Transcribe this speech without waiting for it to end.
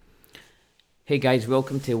Hey guys,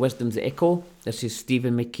 welcome to Wisdom's Echo. This is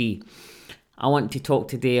Stephen McKee. I want to talk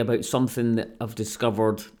today about something that I've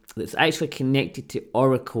discovered that's actually connected to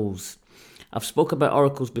oracles. I've spoke about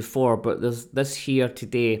oracles before, but this here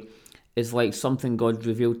today is like something God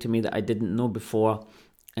revealed to me that I didn't know before,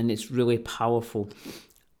 and it's really powerful.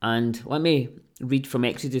 And let me read from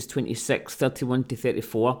Exodus 26, 31 to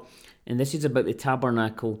 34, and this is about the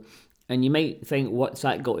tabernacle. And you might think, what's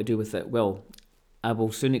that got to do with it? Well, I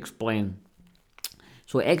will soon explain.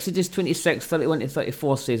 So Exodus 26, 31 to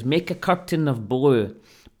 34 says, "Make a curtain of blue,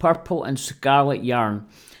 purple and scarlet yarn,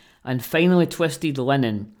 and finely twisted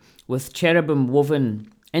linen, with cherubim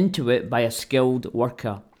woven into it by a skilled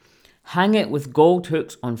worker. Hang it with gold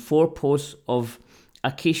hooks on 4 posts of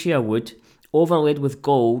acacia wood, overlaid with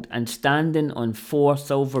gold and standing on 4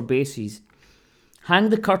 silver bases. Hang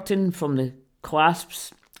the curtain from the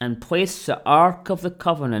clasps and place the Ark of the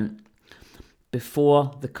Covenant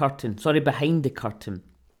behind the curtain.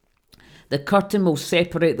 The curtain will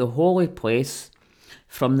separate the holy place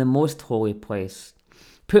from the most holy place.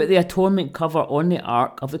 Put the atonement cover on the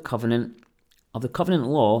Ark of the Covenant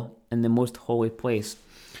law in the most holy place."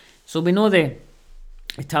 So we know the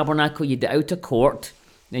tabernacle, you had the outer court,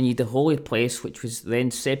 then you had the holy place, which was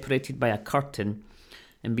then separated by a curtain,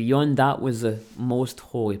 and beyond that was the most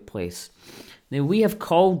holy place. Now we have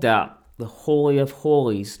called that the Holy of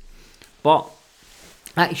Holies, but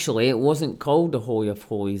actually it wasn't called the Holy of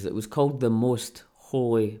Holies, it was called the Most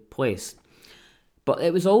Holy Place. But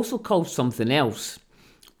it was also called something else,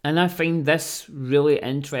 and I find this really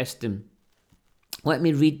interesting. Let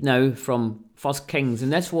me read now from 1 Kings,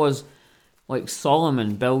 and this was like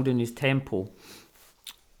Solomon building his temple.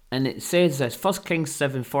 And it says this, 1 Kings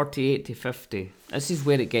 7, 48 to 50. This is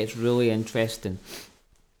where it gets really interesting.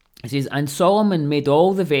 It says, "And Solomon made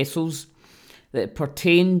all the vessels that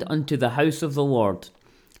pertained unto the house of the Lord,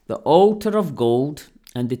 the altar of gold,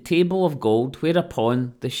 and the table of gold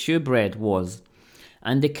whereupon the shewbread was,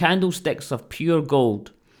 and the candlesticks of pure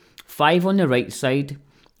gold, 5 on the right side,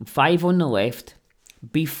 5 on the left,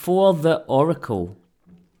 before the oracle."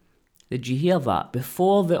 Did you hear that?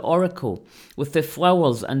 Before the oracle, with the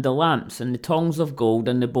flowers and the lamps and the tongs of gold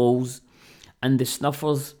and the bowls and the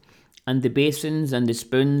snuffers and the basins and the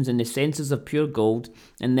spoons and the censers of pure gold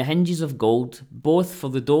and the hinges of gold, both for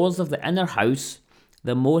the doors of the inner house,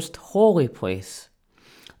 the most holy place,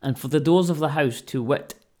 and for the doors of the house, to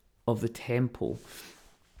wit, of the temple.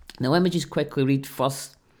 Now let me just quickly read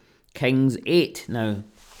 1 Kings 8 now.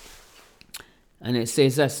 And it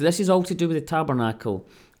says this. This is all to do with the tabernacle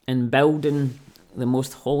and building the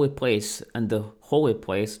most holy place and the holy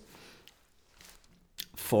place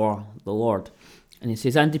for the Lord. And it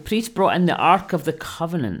says, "And the priest brought in the Ark of the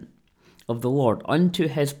Covenant of the Lord unto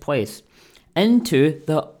his place, into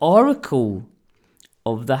the oracle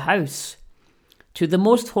of the house, to the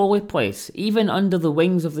most holy place, even under the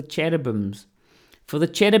wings of the cherubims. For the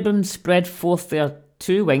cherubims spread forth their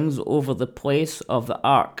 2 wings over the place of the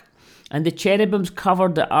ark, and the cherubims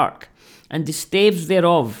covered the ark, and the staves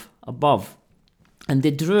thereof above. And they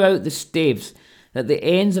drew out the staves, that the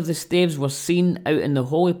ends of the staves were seen out in the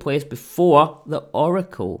holy place before the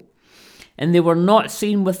oracle. And they were not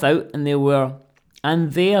seen without, and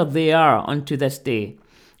there they are unto this day.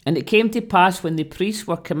 And it came to pass, when the priests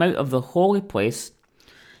were come out of the holy place,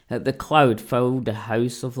 that the cloud filled the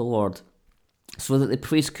house of the Lord, so that the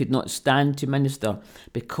priests could not stand to minister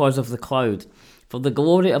because of the cloud. For the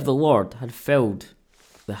glory of the Lord had filled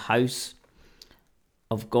the house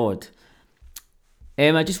of God."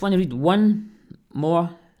 I just want to read one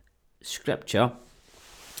more scripture,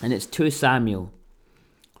 and it's 2 Samuel.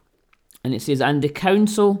 And it says, "And the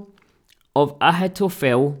counsel of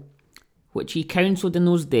Ahithophel, which he counselled in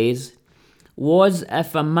those days, was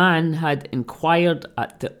if a man had inquired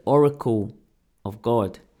at the oracle of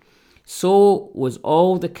God. So was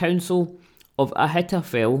all the counsel of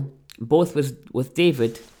Ahithophel, both with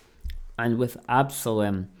David and with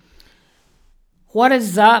Absalom." What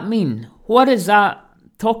does that mean? What is that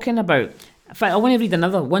talking about? In fact, I want to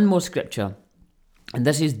read one more scripture, and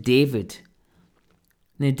this is David.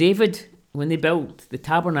 Now, David, when they built the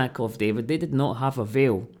tabernacle of David, they did not have a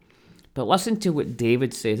veil. But listen to what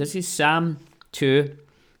David says. This is Psalm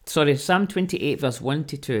 28, verse 1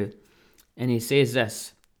 to 2. And he says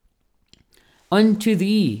this, "Unto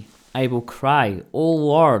thee I will cry, O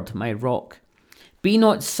Lord, my rock. Be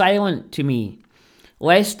not silent to me,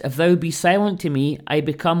 lest if thou be silent to me, I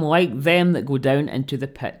become like them that go down into the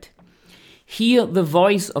pit. Hear the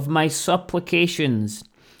voice of my supplications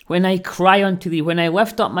when I cry unto thee, when I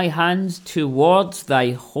lift up my hands towards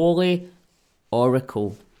thy holy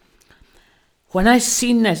oracle." When I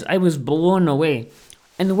seen this, I was blown away.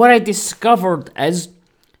 And what I discovered is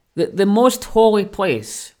that the most holy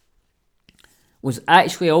place was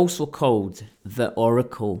actually also called the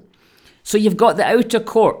oracle. So you've got the outer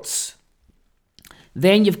courts,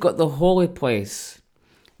 then you've got the holy place,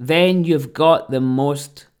 then you've got the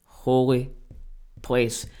most holy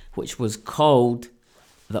place, which was called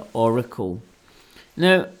the oracle.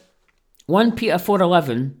 Now, 1 Peter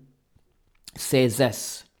 4:11 says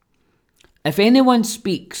this: if anyone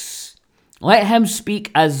speaks, let him speak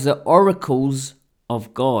as the oracles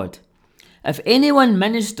of God. If anyone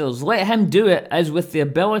ministers, let him do it as with the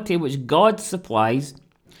ability which God supplies,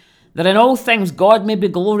 that in all things God may be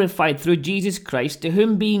glorified through Jesus Christ, to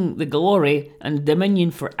whom being the glory and dominion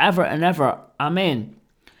forever and ever. Amen.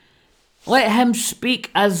 Let him speak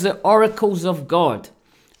as the oracles of God.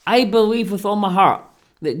 I believe with all my heart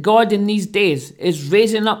that God in these days is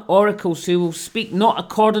raising up oracles who will speak not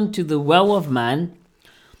according to the will of man,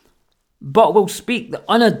 but will speak the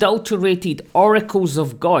unadulterated oracles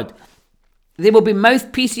of God. They will be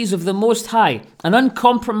mouthpieces of the Most High, an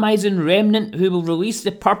uncompromising remnant who will release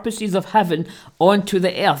the purposes of heaven onto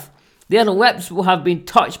the earth. Their lips will have been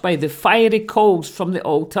touched by the fiery coals from the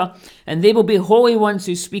altar, and they will be holy ones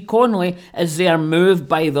who speak only as they are moved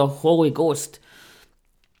by the Holy Ghost.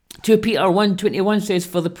 2 Peter 1:21 says,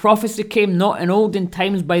 for the prophecy came not in olden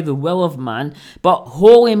times by the will of man, but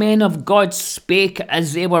holy men of God spake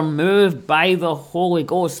as they were moved by the Holy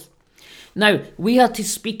Ghost. Now, we are to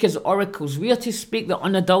speak as oracles. We are to speak the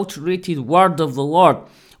unadulterated word of the Lord.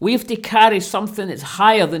 We have to carry something that's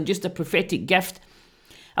higher than just a prophetic gift.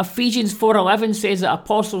 Ephesians 4:11 says that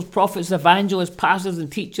apostles, prophets, evangelists, pastors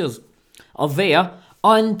and teachers are there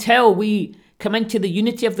until we come into the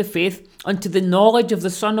unity of the faith, unto the knowledge of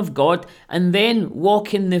the Son of God, and then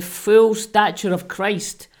walk in the full stature of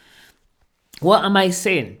Christ. What am I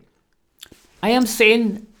saying? I am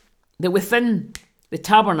saying that within the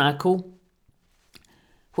tabernacle,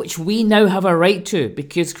 which we now have a right to,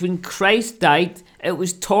 because when Christ died, it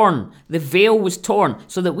was torn. The veil was torn,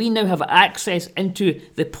 so that we now have access into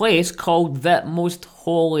the place called the most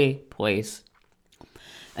holy place.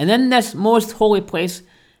 And in this most holy place,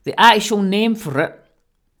 the actual name for it,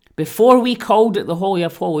 before we called it the Holy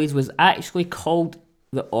of Holies, was actually called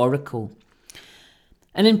the oracle.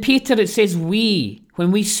 And in Peter it says we,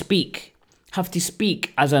 when we speak, have to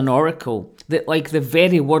speak as an oracle, that like the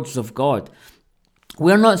very words of God.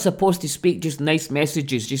 We're not supposed to speak just nice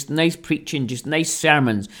messages, just nice preaching, just nice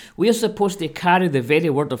sermons. We are supposed to carry the very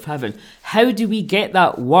word of heaven. How do we get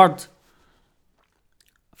that word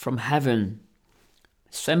from heaven?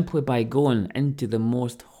 Simply by going into the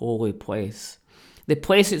most holy place. The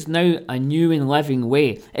place is now a new and living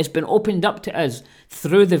way. It's been opened up to us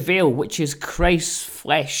through the veil, which is Christ's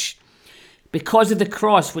flesh. Because of the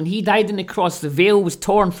cross, when he died on the cross, the veil was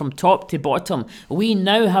torn from top to bottom. We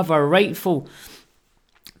now have a rightful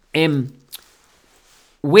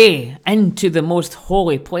way into the most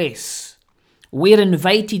holy place. We're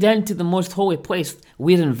invited into the most holy place.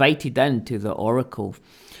 We're invited into the oracle.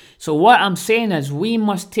 So what I'm saying is we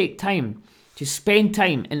must take time to spend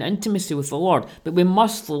time in intimacy with the Lord, but we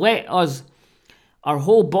must let our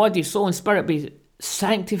whole body, soul and spirit be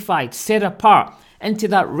sanctified, set apart into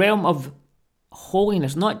that realm of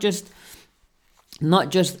holiness, not at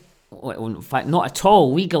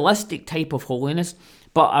all legalistic type of holiness,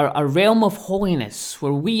 but a realm of holiness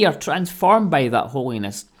where we are transformed by that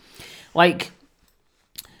holiness. Like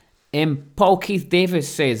Paul Keith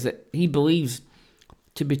Davis says that he believes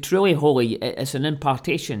to be truly holy, it's an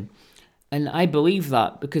impartation. And I believe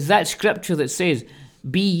that, because that scripture that says,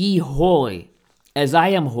 be ye holy as I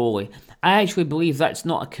am holy, I actually believe that's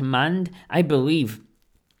not a command. I believe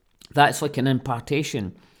that's like an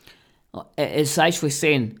impartation. It's actually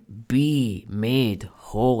saying, be made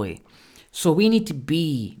holy. So we need to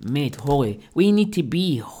be made holy. We need to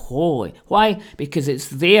be holy. Why? Because it's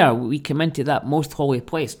there we come into that most holy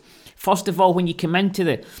place. First of all, when you come into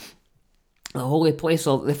the holy place,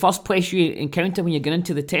 or the first place you encounter when you get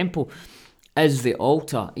into the temple, is the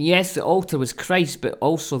altar. Yes, the altar was Christ, but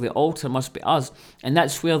also the altar must be us. And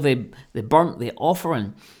that's where they burnt the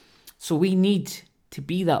offering. So we need to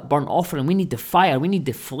be that burnt offering. We need the fire. We need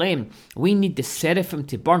the flame. We need the seraphim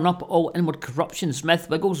to burn up all inward corruption. Smith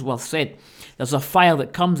Wigglesworth said, there's a fire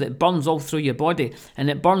that comes, that burns all through your body, and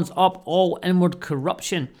it burns up all inward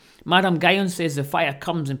corruption. Madame Guyon says the fire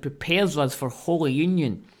comes and prepares us for holy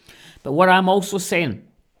union. But what I'm also saying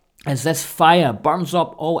is this fire burns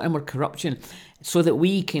up all inward corruption so that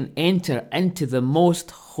we can enter into the most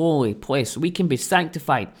holy place. We can be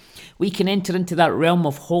sanctified. We can enter into that realm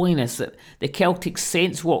of holiness that the Celtic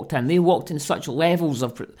saints walked in. They walked in such levels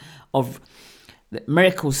of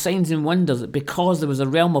miracles, signs and wonders, because there was a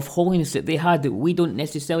realm of holiness that they had that we don't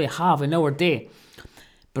necessarily have in our day.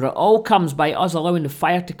 But it all comes by us allowing the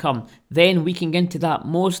fire to come. Then we can get into that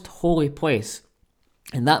most holy place.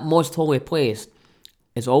 And that most holy place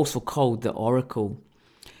is also called the oracle.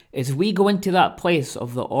 As we go into that place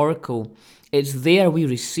of the oracle, it's there we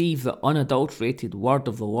receive the unadulterated word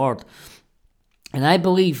of the Lord. And I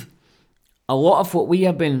believe a lot of what we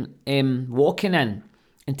have been walking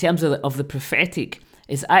in terms of the prophetic,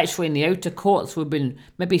 is actually in the outer courts. We've been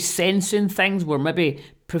maybe sensing things. We're maybe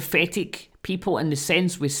prophetic people in the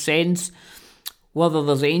sense we sense, whether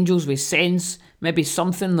there's angels, we sense maybe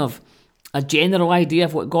something of a general idea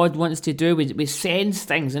of what God wants to do. We sense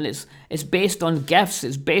things, and it's based on gifts.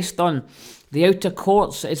 It's based on the outer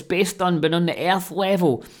courts. It's based on being on the earth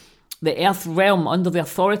level, the earth realm, under the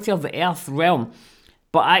authority of the earth realm.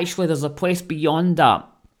 But actually there's a place beyond that,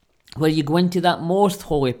 where you go into that most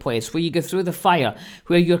holy place, where you go through the fire,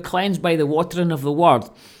 where you're cleansed by the watering of the word.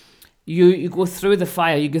 You go through the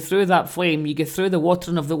fire, you go through that flame, you go through the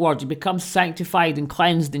watering of the word, you become sanctified and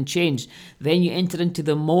cleansed and changed. Then you enter into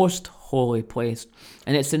the most holy place.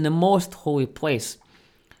 And it's in the most holy place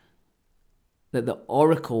that the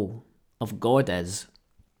oracle of God is.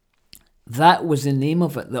 That was the name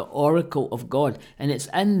of it, the oracle of God. And it's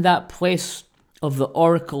in that place of the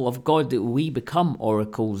oracle of God that we become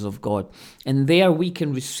oracles of God. And there we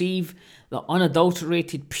can receive the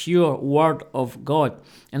unadulterated, pure word of God.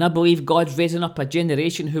 And I believe God's raising up a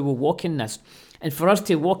generation who will walk in this. And for us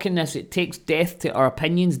to walk in this, it takes death to our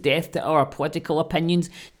opinions, death to our political opinions,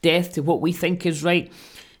 death to what we think is right,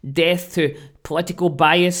 death to political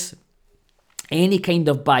bias, any kind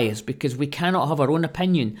of bias, because we cannot have our own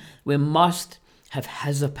opinion. We must have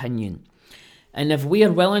His opinion. And if we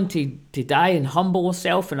are willing to die and humble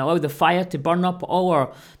ourselves and allow the fire to burn up all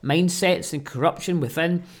our mindsets and corruption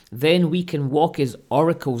within, then we can walk as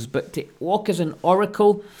oracles. But to walk as an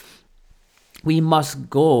oracle, we must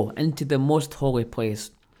go into the most holy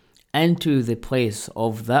place, into the place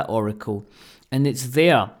of that oracle. And it's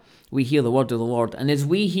there we hear the word of the Lord. And as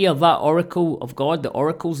we hear that oracle of God, the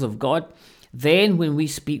oracles of God, then when we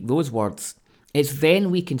speak those words, it's then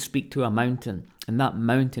we can speak to a mountain, and that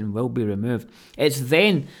mountain will be removed. It's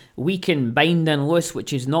then we can bind and loose,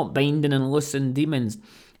 which is not binding and loosing demons.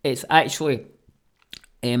 It's actually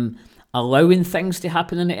allowing things to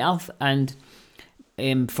happen on the earth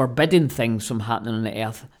and forbidding things from happening on the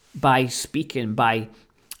earth by speaking, by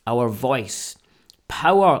our voice.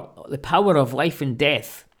 The power of life and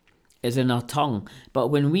death is in our tongue. But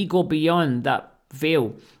when we go beyond that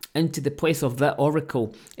veil into the place of that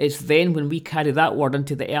oracle, it's then when we carry that word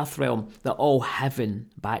into the earth realm that all heaven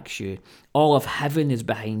backs you. All of heaven is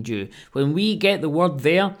behind you. When we get the word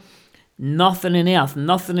there, nothing in earth,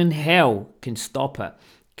 nothing in hell can stop it,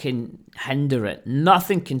 can hinder it.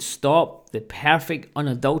 Nothing can stop the perfect,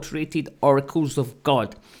 unadulterated oracles of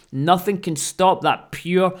God. Nothing can stop that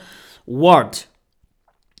pure word,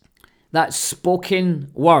 that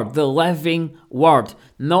spoken word, the living word,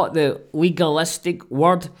 not the legalistic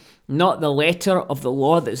word, not the letter of the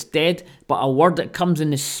law that's dead, but a word that comes in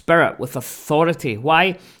the spirit with authority.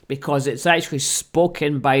 Why? Because it's actually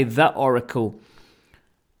spoken by the oracle,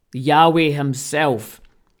 Yahweh himself,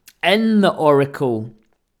 in the oracle,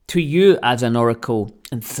 to you as an oracle,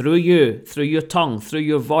 and through you, through your tongue, through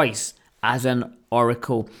your voice, as an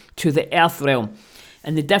oracle, to the earth realm.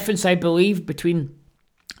 And the difference, I believe, between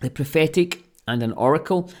the prophetic and an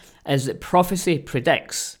oracle is that prophecy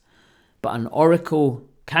predicts, but an oracle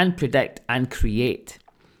can predict and create,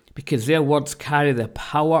 because their words carry the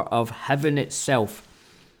power of heaven itself.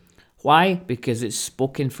 Why? Because it's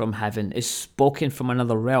spoken from heaven. It's spoken from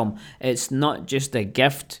another realm. It's not just a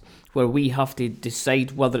gift where we have to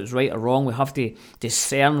decide whether it's right or wrong. We have to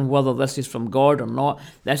discern whether this is from God or not.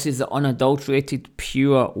 This is the unadulterated,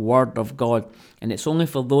 pure word of God. And it's only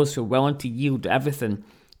for those who are willing to yield everything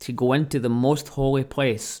to go into the most holy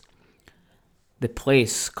place, the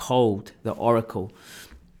place called the oracle.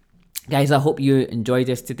 Guys, I hope you enjoyed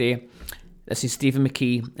this today. This is Stephen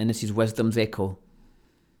McKee, and this is Wisdom's Echo.